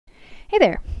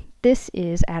there, this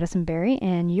is Addison Berry,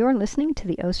 and you're listening to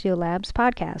the OCO Labs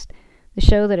podcast, the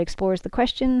show that explores the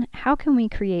question, how can we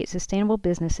create sustainable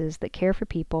businesses that care for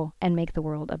people and make the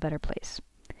world a better place?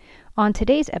 On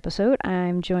today's episode,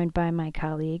 I'm joined by my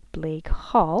colleague Blake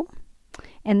Hall,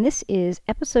 and this is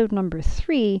episode number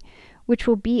 3, which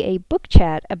will be a book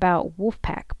chat about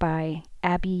Wolfpack by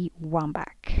Abby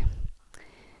Wambach.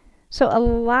 So a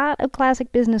lot of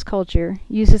classic business culture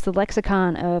uses the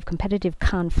lexicon of competitive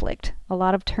conflict, a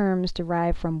lot of terms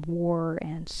derived from war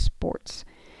and sports.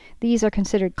 These are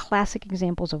considered classic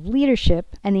examples of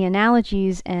leadership, and the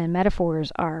analogies and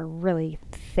metaphors are really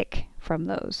thick from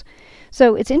those.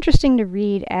 So it's interesting to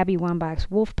read Abby Wambach's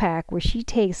Wolfpack, where she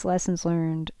takes lessons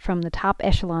learned from the top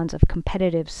echelons of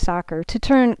competitive soccer to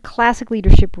turn classic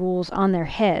leadership rules on their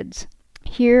heads.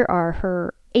 Here are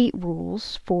her 8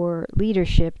 rules for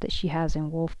leadership that she has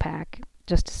in Wolfpack,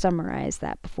 just to summarize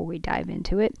that before we dive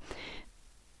into it.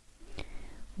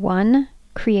 1.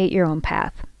 Create your own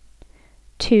path.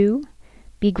 2.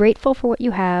 Be grateful for what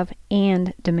you have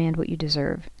and demand what you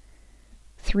deserve.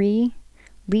 3.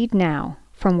 Lead now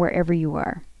from wherever you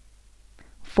are.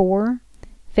 4.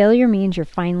 Failure means you're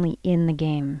finally in the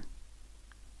game.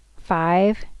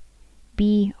 5.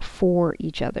 Be for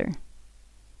each other.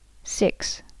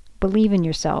 6. Believe in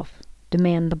yourself.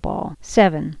 Demand the ball.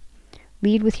 7.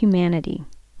 Lead with humanity.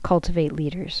 Cultivate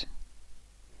leaders.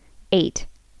 8.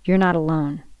 You're not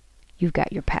alone. You've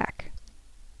got your pack.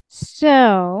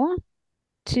 So,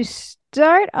 to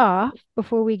start off,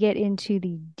 before we get into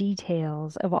the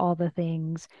details of all the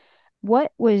things,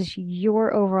 what was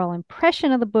your overall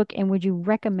impression of the book, and would you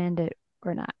recommend it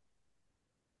or not?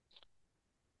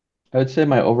 I would say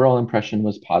my overall impression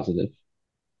was positive.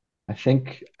 I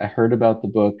think I heard about the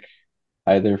book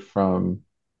either from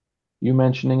you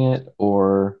mentioning it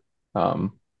or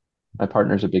my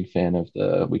partner's a big fan of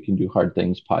the We Can Do Hard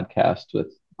Things podcast with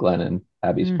Glenn and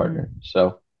Abby's partner.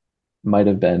 So might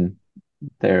have been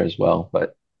there as well,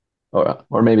 but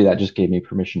or maybe that just gave me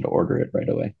permission to order it right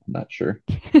away. I'm not sure.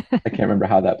 I can't remember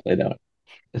how that played out.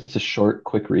 It's a short,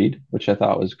 quick read, which I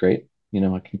thought was great. I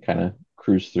can kind of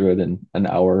cruise through it in an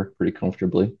hour pretty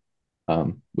comfortably,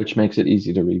 which makes it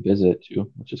easy to revisit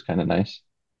too, which is kind of nice.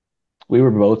 We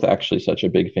were both actually such a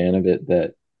big fan of it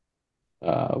that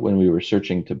when we were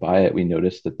searching to buy it, we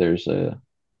noticed that there's a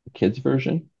kids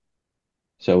version.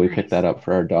 So we picked Nice. that up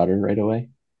for our daughter right away.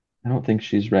 I don't think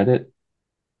she's read it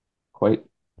quite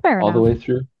Fair all the enough. way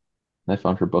through. I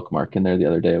found her bookmark in there the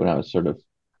other day when I was sort of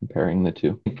comparing the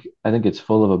two. I think it's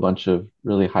full of a bunch of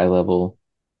really high level,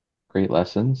 great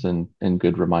lessons and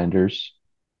good reminders.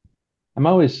 I'm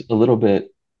always a little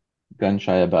bit gun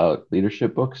shy about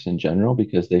leadership books in general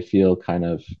because they feel kind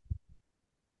of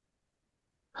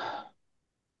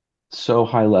so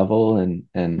high level and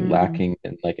Mm-hmm. lacking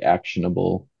in like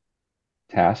actionable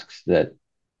tasks that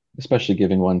especially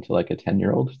giving one to like a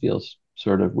 10-year-old feels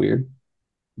sort of weird.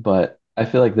 But I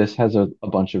feel like this has a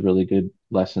bunch of really good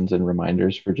lessons and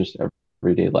reminders for just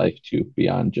everyday life too,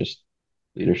 beyond just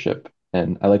leadership.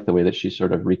 And I like the way that she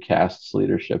sort of recasts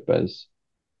leadership as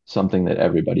something that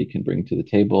everybody can bring to the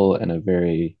table and a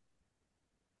very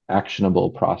actionable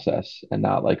process and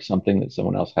not like something that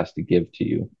someone else has to give to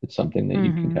you. It's something that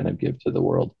you can Mm-hmm. kind of give to the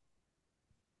world.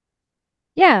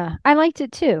 Yeah, I liked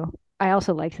it too. I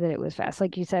also liked that it was fast.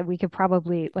 Like you said, we could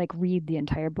probably like read the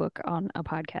entire book on a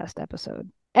podcast episode.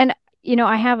 And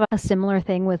I have a similar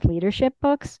thing with leadership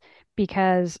books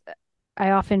because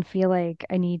I often feel like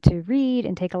I need to read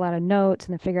and take a lot of notes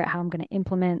and then figure out how I'm going to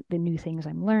implement the new things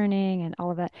I'm learning and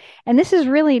all of that. And this is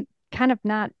really kind of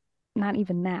not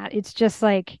even that. It's just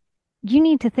like you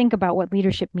need to think about what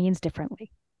leadership means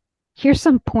differently. Here's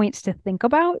some points to think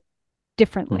about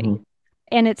differently. Hmm.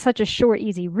 And it's such a short,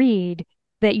 easy read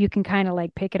that you can kind of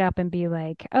like pick it up and be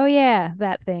like, oh yeah,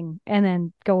 that thing, and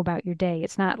then go about your day.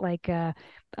 It's not like a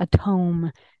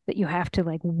tome that you have to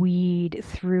like weed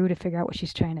through to figure out what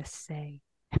she's trying to say,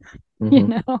 you Hmm.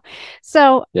 know?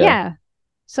 So Yeah. yeah.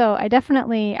 So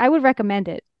I would recommend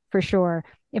it for sure.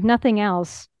 If nothing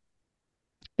else,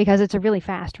 because it's a really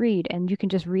fast read and you can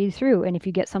just read through. And if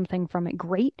you get something from it,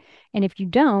 great. And if you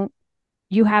don't,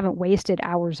 you haven't wasted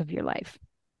hours of your life.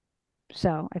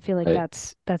 So I feel like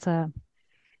Right. that's a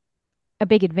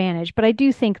big advantage. But I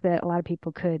do think that a lot of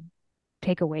people could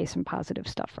take away some positive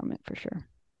stuff from it for sure.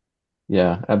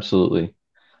 Yeah, absolutely.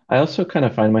 I also kind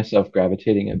of find myself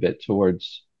gravitating a bit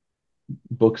towards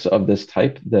books of this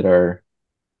type that are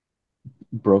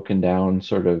broken down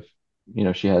sort of,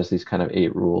 she has these kind of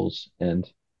 8 rules and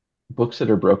books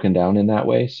that are broken down in that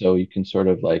way. So you can sort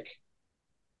of like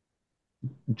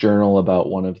journal about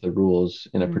one of the rules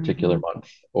in a particular Hmm. month,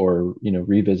 or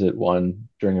revisit one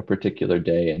during a particular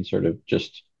day and sort of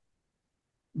just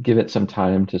give it some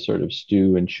time to sort of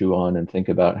stew and chew on and think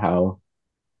about how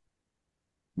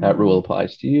that rule Hmm.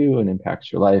 applies to you and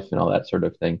impacts your life and all that sort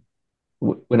of thing.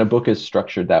 When a book is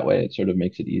structured that way, it sort of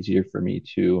makes it easier for me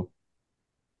to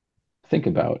think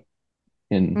about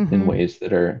in Hmm. ways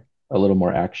that are a little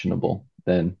more actionable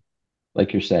than,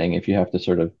 like you're saying, if you have to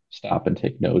sort of stop and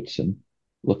take notes and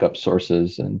look up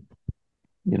sources and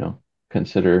you know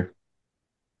consider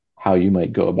how you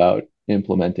might go about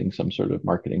implementing some sort of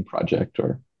marketing project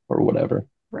or whatever.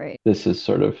 Right. This is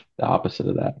sort of the opposite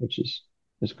of that, which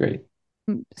is great.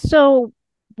 So,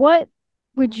 what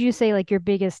would you say like your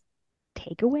biggest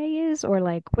takeaway is, or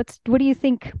like what do you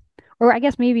think, or I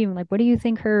guess maybe even like what do you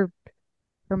think her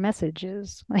message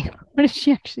is? Like, what is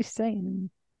she actually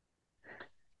saying?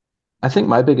 I think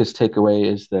my biggest takeaway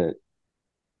is that,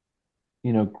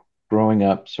 you know, growing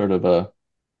up sort of a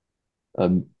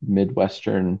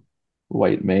Midwestern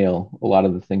white male, a lot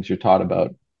of the things you're taught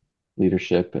about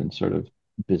leadership and sort of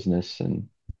business and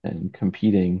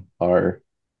competing are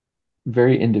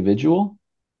very individual.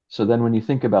 So then when you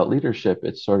think about leadership,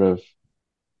 it's sort of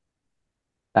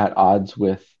at odds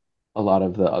with a lot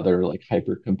of the other like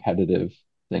hyper competitive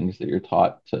things that you're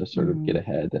taught to sort of get Mm,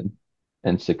 ahead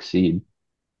and succeed.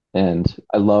 And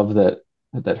I love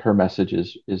that her message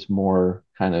is more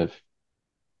kind of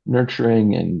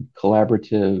nurturing and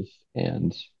collaborative.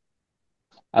 And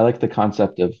I like the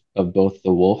concept of both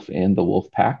the wolf and the wolf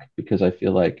pack, because I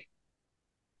feel like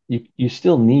you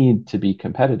still need to be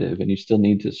competitive and you still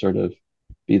need to sort of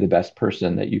be the best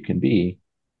person that you can be,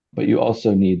 but you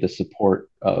also need the support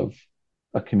of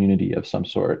a community of some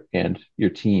sort and your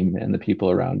team and the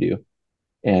people around you.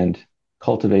 And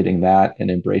cultivating that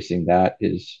and embracing that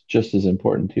is just as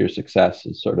important to your success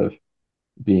as sort of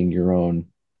being your own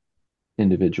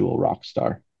individual rock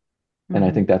star. And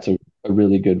I mm. think that's a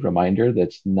really good reminder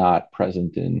that's not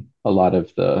present in a lot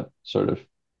of the sort of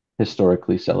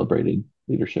historically celebrated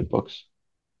leadership books.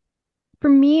 For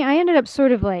me, I ended up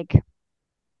sort of like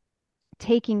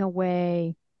taking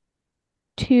away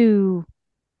two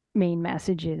main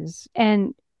messages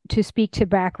and to speak to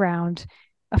background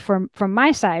from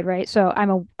my side, right? So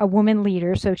I'm a woman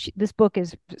leader, so this book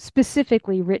is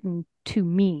specifically written to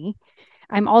me.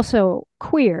 I'm also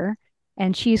queer,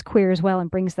 and she's queer as well,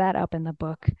 and brings that up in the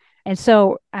book. And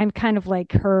so I'm kind of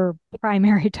like her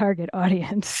primary target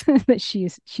audience that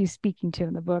she's speaking to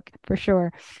in the book for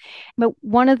sure. But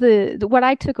one of what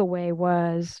I took away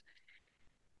was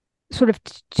sort of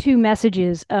two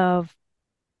messages of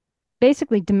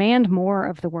basically demand more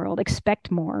of the world,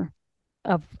 expect more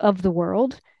of the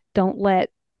world. Don't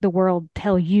let the world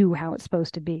tell you how it's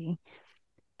supposed to be,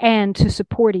 and to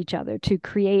support each other, to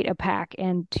create a pack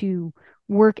and to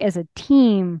work as a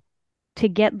team to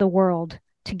get the world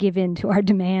to give in to our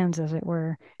demands, as it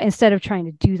were, instead of trying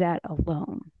to do that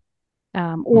alone,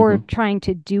 or Mm-hmm. trying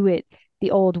to do it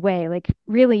the old way. Like,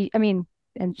 really, I mean,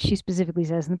 and she specifically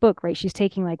says in the book, right? She's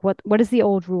taking like what is the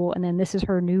old rule, and then this is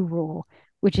her new rule,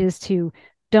 which is to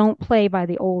don't play by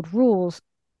the old rules,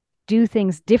 do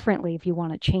things differently if you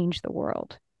want to change the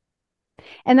world.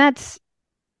 And that's,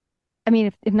 I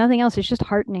mean, if nothing else, it's just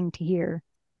heartening to hear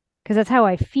because that's how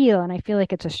I feel. And I feel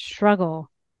like it's a struggle.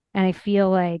 And I feel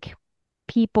like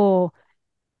people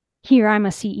here, I'm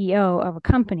a CEO of a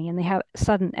company and they have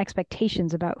sudden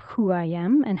expectations about who I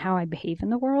am and how I behave in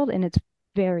the world. And it's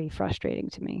very frustrating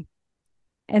to me.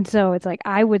 And so it's like,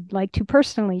 I would like to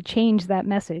personally change that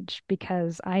message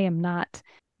because I am not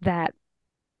that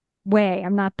way.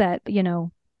 I'm not that,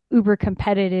 uber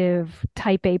competitive,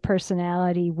 type A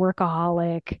personality,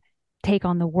 workaholic, take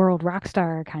on the world rock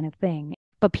star kind of thing.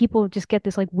 But people just get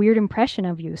this like weird impression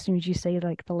of you as soon as you say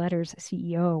like the letters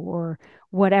CEO or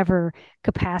whatever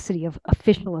capacity of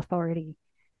official authority.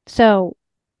 So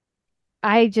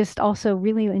I just also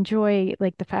really enjoy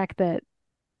like the fact that,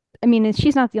 I mean, and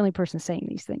she's not the only person saying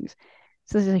these things.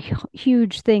 So this is a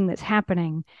huge thing that's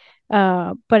happening.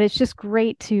 But it's just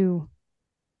great to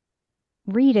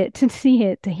read it, to see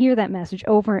it, to hear that message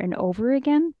over and over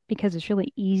again, because it's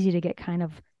really easy to get kind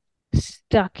of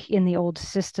stuck in the old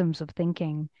systems of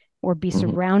thinking or be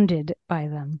Mm-hmm. surrounded by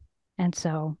them. And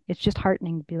so it's just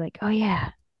heartening to be like, oh,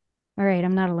 yeah, all right,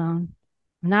 I'm not alone.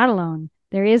 I'm not alone.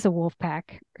 There is a wolf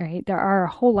pack, right? There are a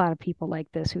whole lot of people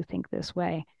like this who think this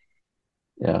way.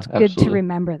 Yeah, It's good to absolutely.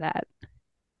 remember that.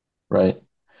 Right.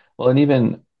 Well, and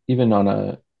even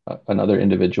on another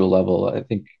individual level, I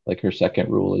think like her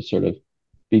second rule is sort of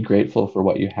be grateful for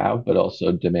what you have, but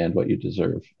also demand what you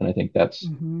deserve. And I think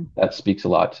Hmm. that speaks a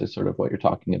lot to sort of what you're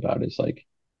talking about, is like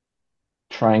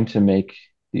trying to make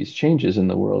these changes in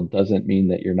the world doesn't mean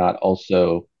that you're not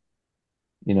also,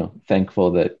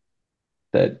 thankful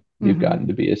that you've Mm-hmm. gotten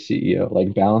to be a CEO.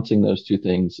 Like balancing those two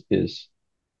things is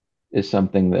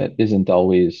something that isn't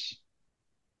always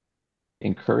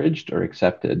encouraged or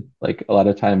accepted. Like a lot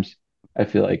of times I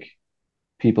feel like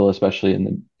people, especially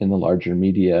in the larger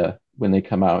media, when they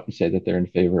come out and say that they're in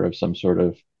favor of some sort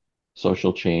of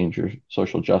social change or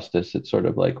social justice, it's sort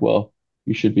of like, well,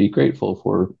 you should be grateful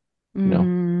for, you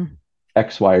know, Mm-hmm.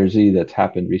 X, Y, or Z that's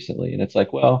happened recently. And it's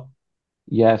like, well,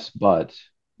 yes, but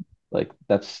like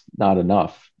that's not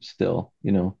enough still,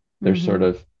 there's sort Mm-hmm.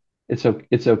 of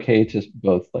it's okay to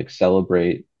both like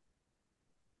celebrate,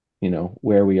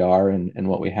 where we are and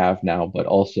what we have now, but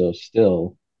also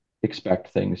still expect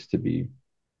things to be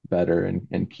better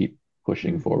and keep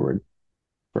pushing Mm-hmm. forward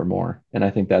for more. And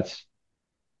I think that's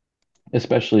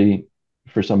especially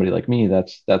for somebody like me,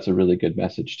 that's a really good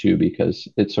message too, because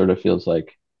it sort of feels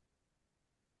like,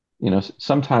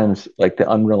 sometimes like the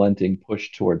unrelenting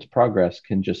push towards progress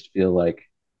can just feel like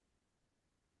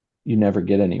you never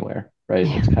get anywhere, right?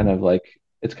 Yeah. It's kind of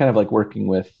like working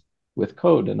with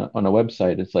code and on a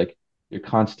website. It's like you're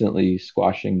constantly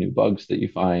squashing new bugs that you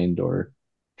find or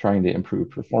trying to improve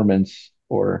performance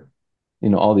or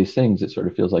all these things. It sort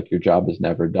of feels like your job is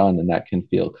never done, and that can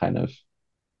feel kind of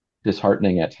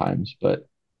disheartening at times. But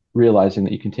realizing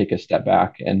that you can take a step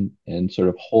back and sort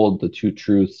of hold the two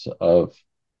truths of,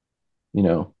 you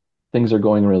know, things are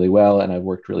going really well and I've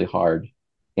worked really hard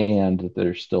and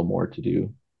there's still more to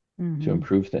do to Mm-hmm.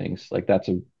 improve things. Like that's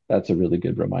a really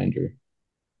good reminder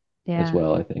as Yeah.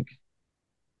 well, I think.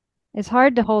 It's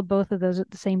hard to hold both of those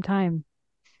at the same time.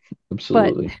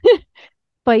 But Absolutely.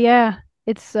 but yeah,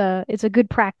 it's a good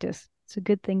practice. It's a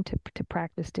good thing to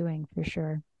practice doing for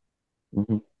sure.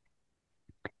 Hmm.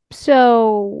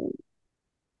 So,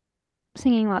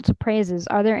 singing lots of praises,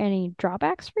 are there any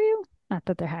drawbacks for you? Not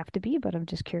that there have to be, but I'm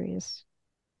just curious.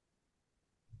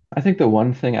 I think the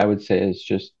one thing I would say is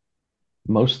just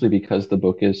mostly because the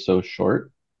book is so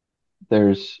short,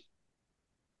 there's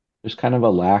there's kind of a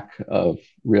lack of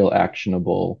real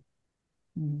actionable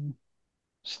Mm-hmm.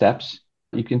 steps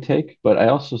you can take. But I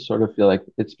also sort of feel like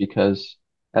it's because,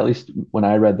 at least when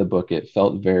I read the book, it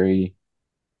felt very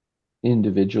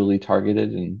individually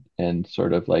targeted and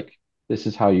sort of like this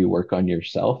is how you work on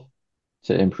yourself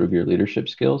to improve your leadership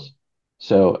skills.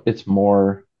 So it's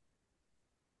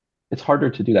harder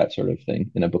to do that sort of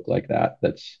thing in a book like that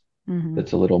Mm-hmm.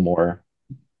 that's a little more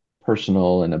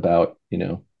personal and about,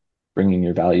 bringing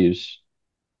your values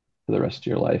for the rest of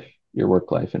your life, your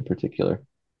work life in particular.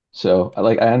 So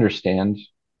I understand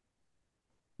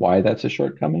why that's a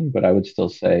shortcoming, but I would still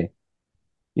say,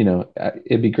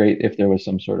 it'd be great if there was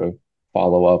some sort of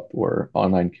follow up or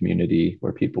online community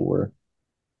where people were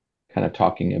kind of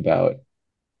talking about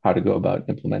how to go about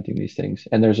implementing these things.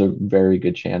 And there's a very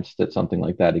good chance that something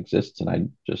like that exists, and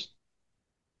I'm just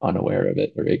unaware of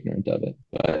it or ignorant of it.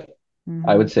 But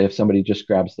I Mm-hmm. would say if somebody just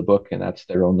grabs the book and that's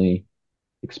their only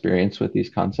experience with these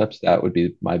concepts, that would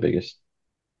be my biggest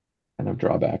kind of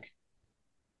drawback.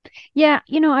 Yeah,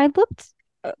 I looked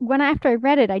when after I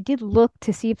read it, I did look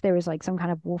to see if there was like some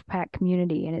kind of Wolfpack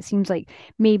community, and it seems like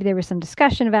maybe there was some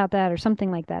discussion about that or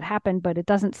something like that happened, but it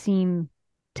doesn't seem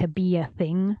to be a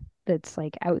thing that's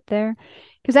like out there.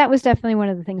 Because that was definitely one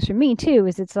of the things for me too,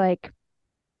 is it's like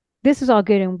this is all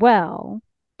good and well.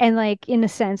 And like in a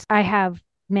sense, I have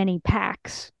many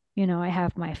packs. I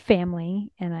have my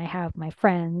family and I have my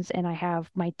friends and I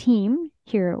have my team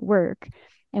here at work.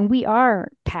 And we are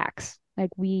packs.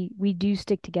 Like we do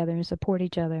stick together and support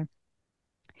each other.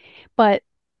 But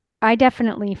I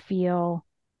definitely feel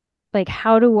like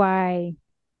how do I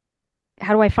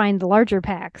find the larger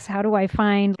packs? How do I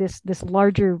find this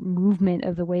larger movement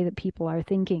of the way that people are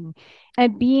thinking?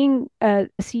 And being a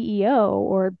CEO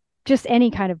or just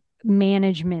any kind of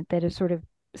management that is sort of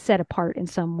set apart in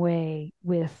some way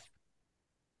with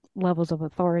levels of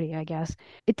authority, I guess,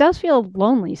 it does feel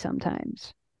lonely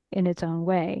sometimes in its own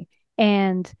way.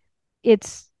 And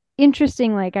it's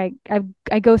interesting, like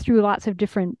I go through lots of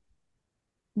different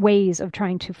ways of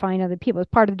trying to find other people. As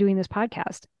part of doing this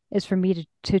podcast is for me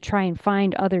to try and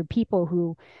find other people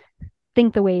who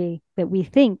think the way that we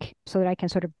think so that I can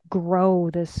sort of grow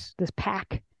this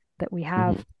pack that we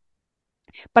Mm-hmm. have.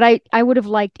 But I would have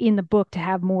liked in the book to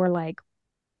have more like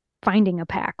finding a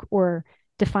pack or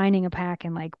defining a pack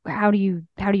and like how do you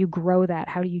grow that?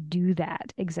 How do you do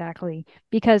that exactly?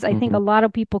 Because I think Mm-hmm. a lot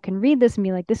of people can read this and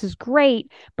be like, this is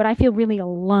great, but I feel really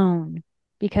alone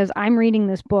because I'm reading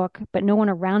this book, but no one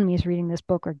around me is reading this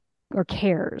book or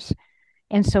cares.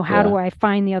 And so how do Yeah. I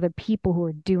find the other people who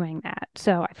are doing that?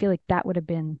 So I feel like that would have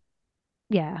been,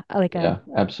 yeah, like Yeah,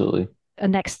 absolutely. a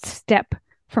next step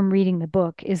from reading the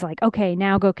book is like, okay,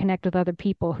 now go connect with other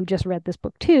people who just read this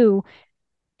book too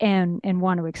and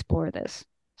want to explore this.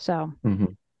 So, Hmm.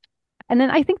 and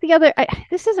then I think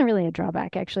this isn't really a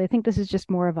drawback actually. I think this is just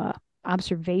more of a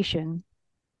observation,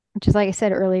 which is like I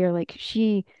said earlier, like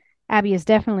Abby is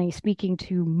definitely speaking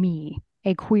to me,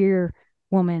 a queer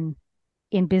woman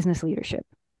in business leadership.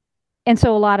 And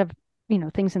so a lot of,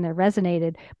 things in there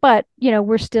resonated, but,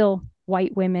 we're still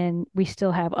white women. We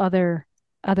still have other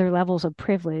levels of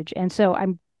privilege. And so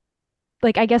I'm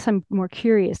like, I guess I'm more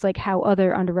curious, like how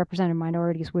other underrepresented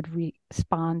minorities would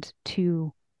respond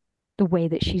to the way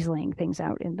that she's laying things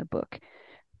out in the book.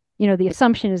 The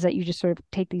assumption is that you just sort of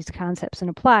take these concepts and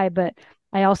apply, but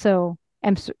I also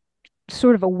am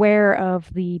sort of aware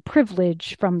of the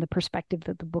privilege from the perspective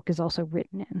that the book is also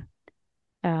written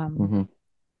in. Um, Hmm.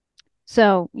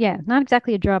 so yeah, not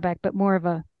exactly a drawback, but more of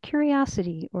a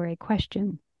curiosity or a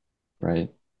question Right.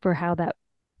 for how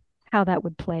that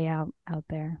would play out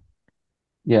there.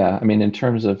 Yeah. I mean, in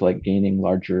terms of like gaining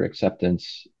larger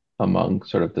acceptance among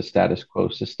sort of the status quo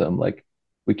system, like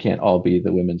we can't all be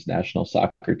the women's national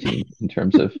soccer team in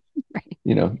terms of, Right.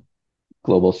 you know,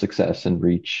 global success and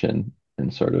reach and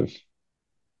sort of,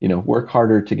 work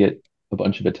harder to get a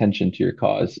bunch of attention to your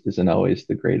cause isn't always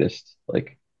the greatest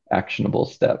like actionable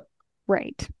step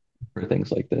Right. for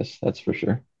things like this. That's for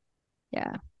sure.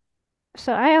 Yeah.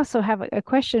 So I also have a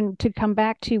question to come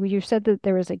back to. You said that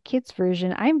there was a kids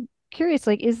version. I'm curious,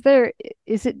 like, is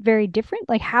it very different?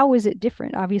 Like, how is it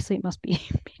different? Obviously, it must be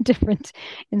different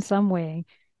in some way.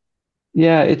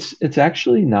 Yeah, it's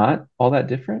actually not all that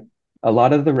different. A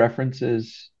lot of the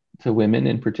references to women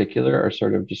in particular are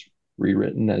sort of just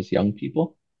rewritten as young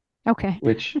people, Okay.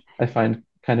 which I find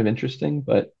kind of interesting.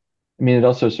 But I mean, it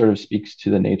also sort of speaks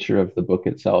to the nature of the book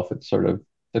itself. It's sort of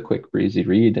a quick, breezy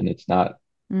read, and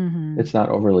Mm-hmm. it's not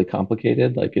overly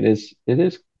complicated. Like it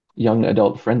is young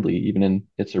adult friendly, even in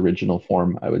its original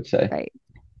form, I would say. Right.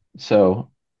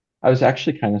 So I was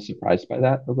actually kind of surprised by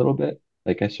that a little bit.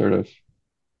 Like I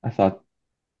thought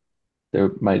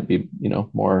there might be,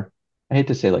 more, I hate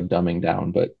to say like dumbing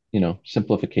down, but,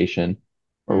 simplification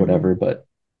or Mm-hmm. whatever. But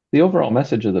the overall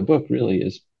message of the book really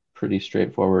is pretty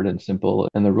straightforward and simple.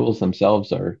 And the rules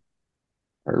themselves are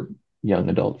young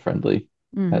adult friendly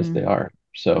as Mm-hmm. they are.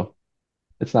 So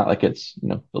it's not like it's,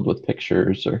 filled with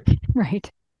pictures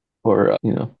Right. or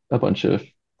a bunch of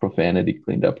profanity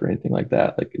cleaned up or anything like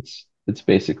that. Like it's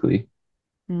basically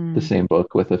the Mm. same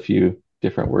book with a few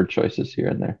different word choices here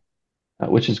and there,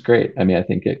 which is great. I mean, I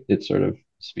think it sort of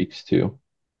speaks to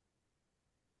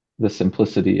the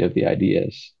simplicity of the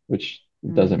ideas, which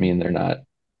doesn't Mm-hmm. mean they're not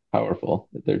powerful.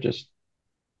 They're just,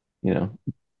 you know,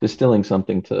 distilling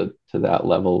something to that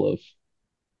level of,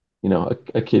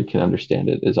 a kid can understand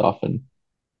it is often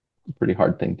a pretty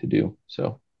hard thing to do.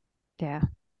 So, Yeah.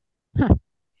 Huh.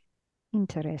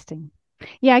 Interesting.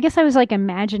 Yeah, I guess I was like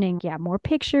imagining, yeah, more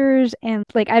pictures and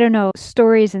like I don't know,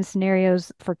 stories and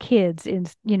scenarios for kids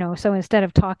so instead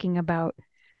of talking about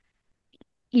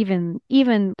even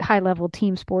high level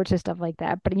team sports and stuff like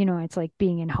that, but it's like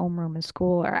being in homeroom in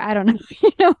school or I don't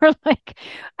know, or like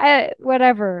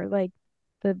whatever, like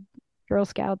the Girl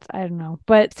Scouts, I don't know.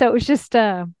 But so it was just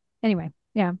anyway,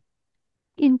 yeah,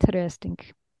 interesting.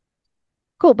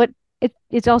 Cool, but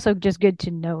it's also just good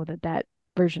to know that that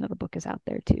version of the book is out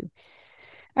there too.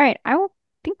 All right, I will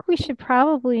think we should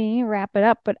probably wrap it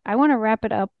up, but I want to wrap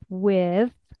it up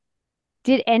with,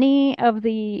 did any of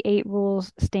the eight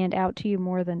rules stand out to you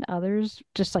more than others,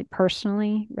 just like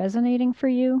personally resonating for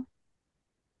you?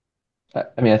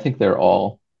 I mean, I think they're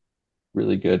all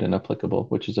really good and applicable,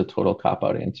 which is a total cop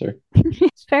out answer.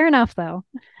 It's fair enough, though.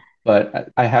 But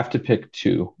I have to pick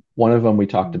two. One of them we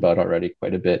talked Mm-hmm. about already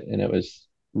quite a bit, and it was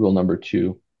rule number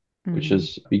two, which Mm-hmm.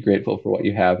 is be grateful for what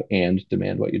you have and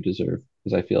demand what you deserve.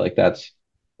 Because I feel like that's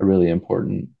a really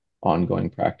important ongoing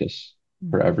practice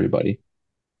for Mm-hmm. everybody.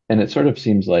 And it sort of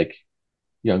seems like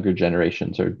younger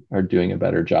generations are doing a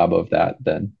better job of that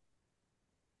than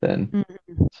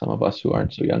Mm-hmm. some of us who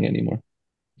aren't so young anymore,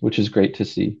 which is great to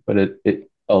see. But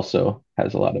it also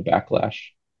has a lot of backlash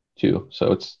too.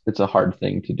 So it's a hard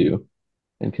thing to do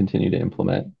and continue to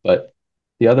implement. But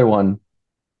the other one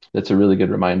that's a really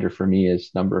good reminder for me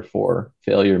is number four.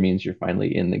 Failure means you're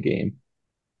finally in the game.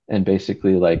 And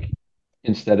basically, like,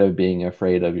 instead of being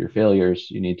afraid of your failures,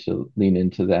 you need to lean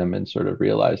into them and sort of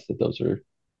realize that those are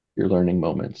your learning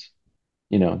moments.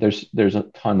 There's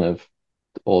a ton of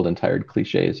old and tired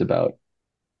cliches about,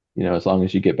 as long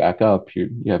as you get back up, you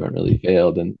haven't really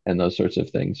failed and those sorts of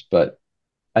things. But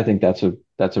I think that's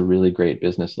a really great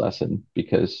business lesson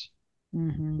because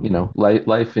Mm-hmm.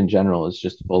 life in general is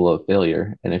just full of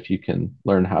failure. And if you can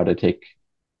learn how to take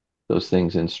those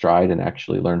things in stride and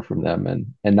actually learn from them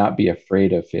and not be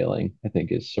afraid of failing, I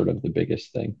think is sort of the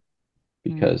biggest thing,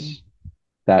 Mm-hmm. because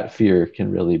that fear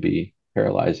can really be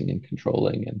paralyzing and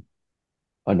controlling and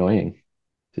annoying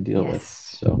to deal with.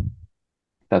 Yes. So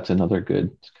that's another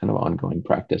good kind of ongoing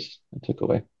practice I took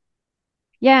away.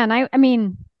 Yeah, and I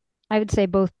mean, I would say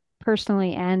both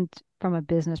personally and from a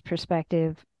business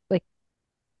perspective, like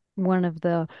one of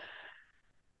the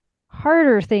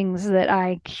harder things that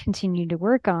I continue to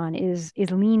work on is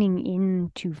leaning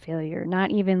into failure. Not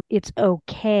even it's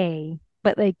okay,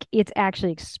 but like it's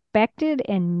actually expected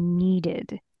and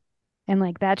needed. And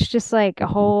like that's just like a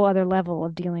Mhm. whole other level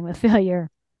of dealing with failure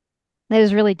that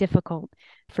is really difficult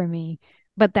for me.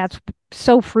 But that's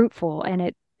so fruitful, and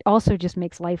it also just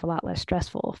makes life a lot less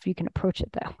stressful if you can approach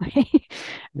it that way.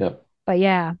 Yep. But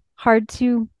yeah, hard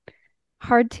to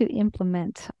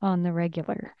implement on the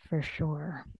regular for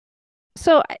sure.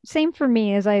 So same for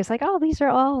me as I was like, oh, these are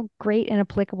all great and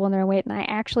applicable in their way. And I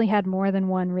actually had more than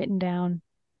one written down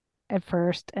at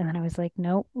first. And then I was like,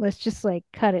 nope, let's just like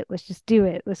cut it. Let's just do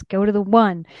it. Let's go to the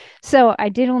one. So I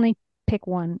did only pick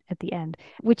one at the end,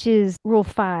 which is rule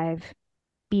 5,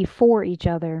 be for each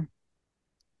other.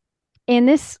 And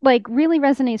this like really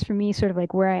resonates for me, sort of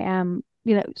like where I am,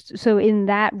 you know. So in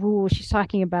that rule, she's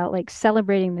talking about like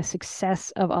celebrating the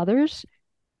success of others.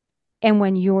 And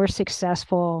when you're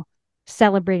successful,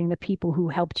 celebrating the people who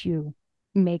helped you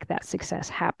make that success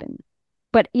happen.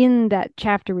 But in that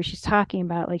chapter where she's talking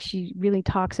about, like, she really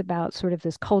talks about sort of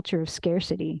this culture of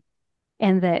scarcity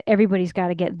and that everybody's got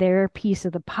to get their piece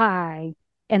of the pie.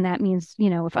 And that means, you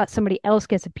know, if somebody else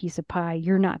gets a piece of pie,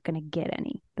 you're not going to get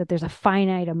any, that there's a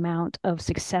finite amount of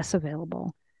success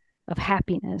available, of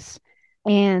happiness.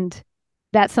 And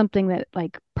that's something that,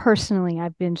 like, personally,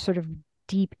 I've been sort of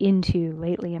deep into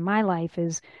lately in my life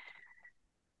is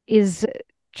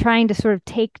trying to sort of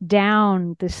take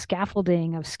down the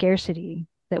scaffolding of scarcity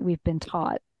that we've been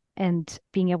taught and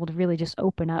being able to really just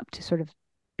open up to sort of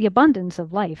the abundance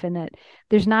of life, and that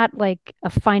there's not like a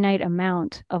finite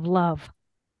amount of love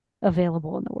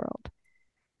available in the world.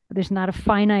 There's not a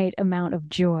finite amount of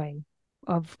joy,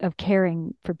 of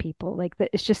caring for people. Like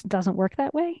that, it just doesn't work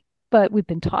that way. But we've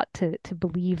been taught to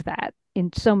believe that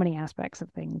in so many aspects of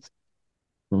things.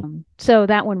 Mm. So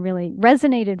that one really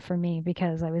resonated for me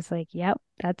because I was like, yep,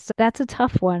 that's a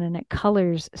tough one, and it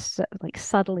colors like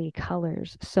subtly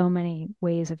colors so many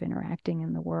ways of interacting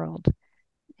in the world,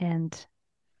 and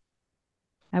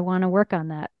I want to work on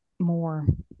that more,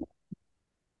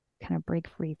 kind of break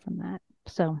free from that.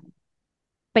 So,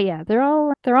 but yeah, they're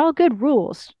all good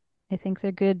rules. I think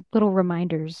they're good little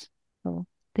reminders, little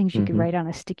things you could Hmm. write on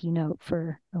a sticky note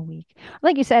for a week.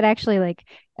 Like you said, actually, like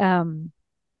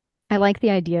I like the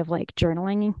idea of like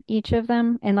journaling each of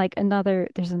them. And like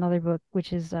there's another book,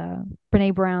 which is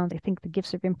Brene Brown's, I think The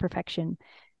Gifts of Imperfection,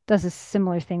 does a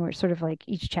similar thing where it's sort of like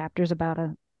each chapter is about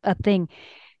a thing.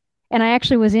 And I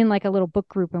actually was in like a little book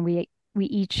group, and we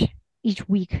each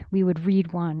week we would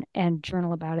read one and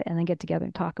journal about it and then get together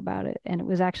and talk about it. And it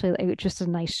was just a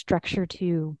nice structure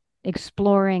to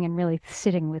exploring and really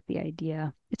sitting with the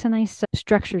idea. It's a nice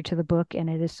structure to the book, and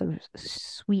it is so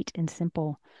sweet and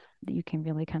simple that you can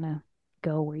really kind of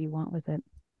go where you want with it.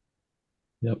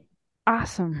 Yep.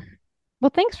 Awesome.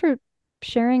 Well, thanks for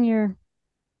sharing your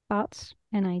thoughts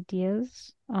and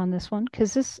ideas on this one,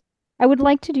 because this I would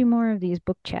like to do more of these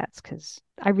book chats because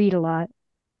I read a lot.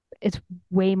 It's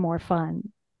way more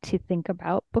fun to think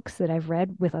about books that I've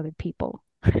read with other people,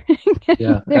 getting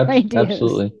Yeah, their ideas.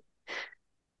 absolutely.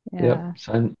 Yep. Yeah.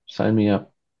 Sign me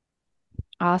up.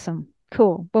 Awesome.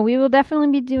 Cool. Well, we will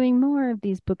definitely be doing more of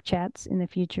these book chats in the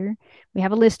future. We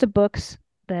have a list of books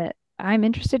that I'm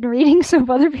interested in reading, so if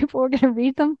other people are going to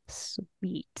read them,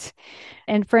 sweet.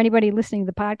 And for anybody listening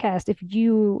to the podcast, if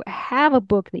you have a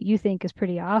book that you think is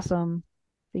pretty awesome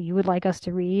that you would like us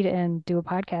to read and do a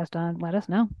podcast on, let us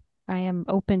know. I am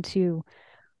open to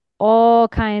all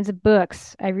kinds of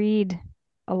books. I read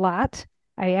a lot.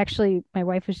 My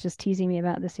wife was just teasing me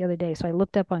about this the other day. So I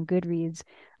looked up on Goodreads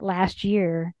last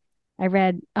year. I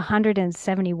read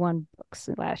 171 books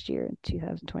last year in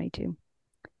 2022,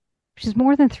 which is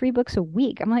more than 3 books a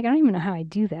week. I'm like, I don't even know how I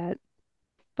do that.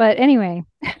 But anyway,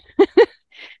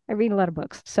 I read a lot of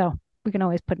books. So we can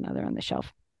always put another on the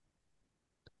shelf.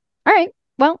 All right.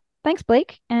 Well, thanks,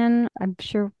 Blake. And I'm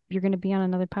sure you're going to be on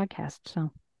another podcast. So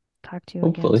talk to you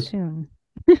again Hopefully. soon.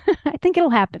 I think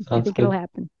it'll happen. I Sounds think it'll good.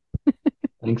 happen.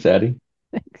 Thanks, Addie.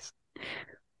 Thanks.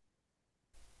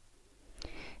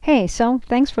 Hey, so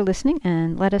thanks for listening,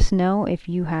 and let us know if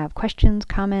you have questions,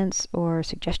 comments, or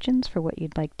suggestions for what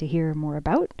you'd like to hear more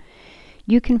about.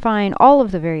 You can find all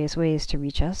of the various ways to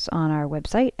reach us on our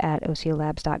website at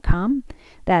osiolabs.com.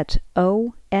 That's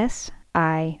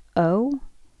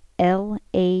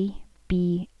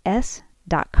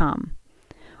osiolabs.com.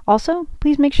 Also,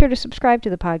 please make sure to subscribe to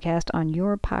the podcast on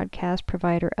your podcast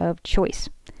provider of choice.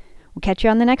 We'll catch you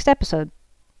on the next episode.